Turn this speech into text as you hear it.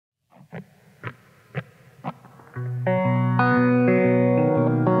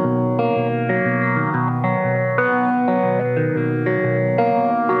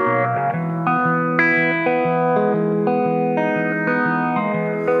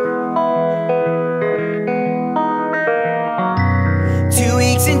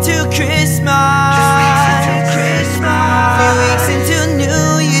Into Christmas, 3 weeks into New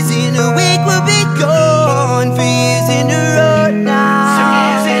Year's. In a week we'll be gone. 3 years in a row now.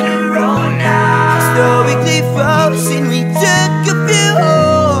 Historically frozen, we took a few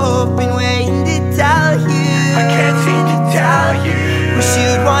off. Been waiting to tell you, I can't seem to tell you. wish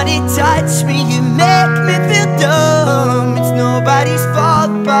you'd wanna touch me. You make me feel dumb. It's nobody's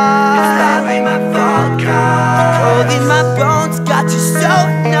fault, but it's probably my fault, the cold in my bones got you so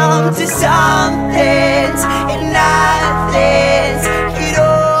numb to some things and nothings. It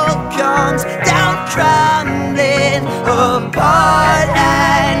all comes down crumbling apart,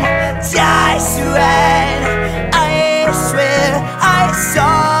 and just when I swear I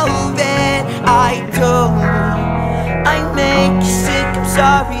solve it, I don't. I make you sick, I'm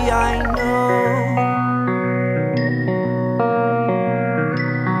sorry, I know.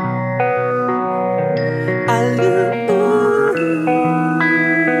 I lose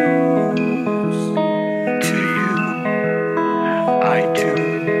to you, I do.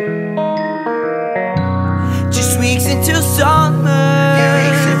 just weeks until summer.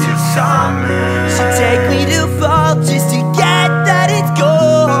 Should take me to fall just to get that it's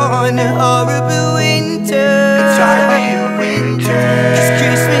gone. A horrible winter. It's hardly a winter. Just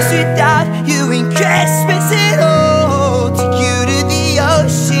Christmas without you and Christmas at all. Took you to the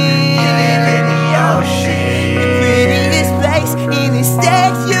ocean. You live in the ocean. The prettiest place in the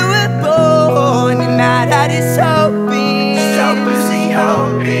state you were born. And I had us hoping, So busy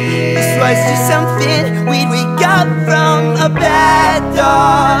hoping this was just something we'd wake up from. A bad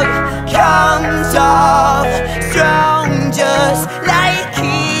dog comes off strong just like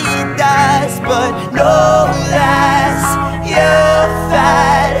he does, but no less. You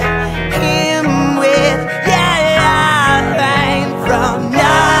fed him with your line from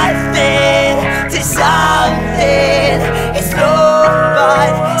nothing to something. It's slow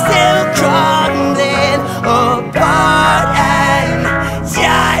but still crumbling apart, and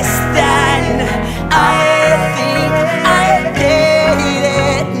just then I think I get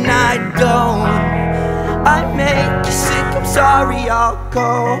it, and I don't. I make you sick, I'm sorry, I'll go.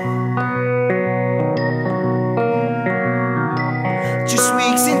 Just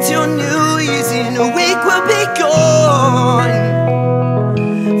weeks until New Year's. In a week we'll be gone.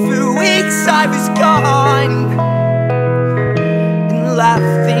 For weeks I was gone and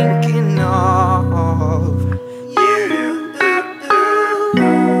laughing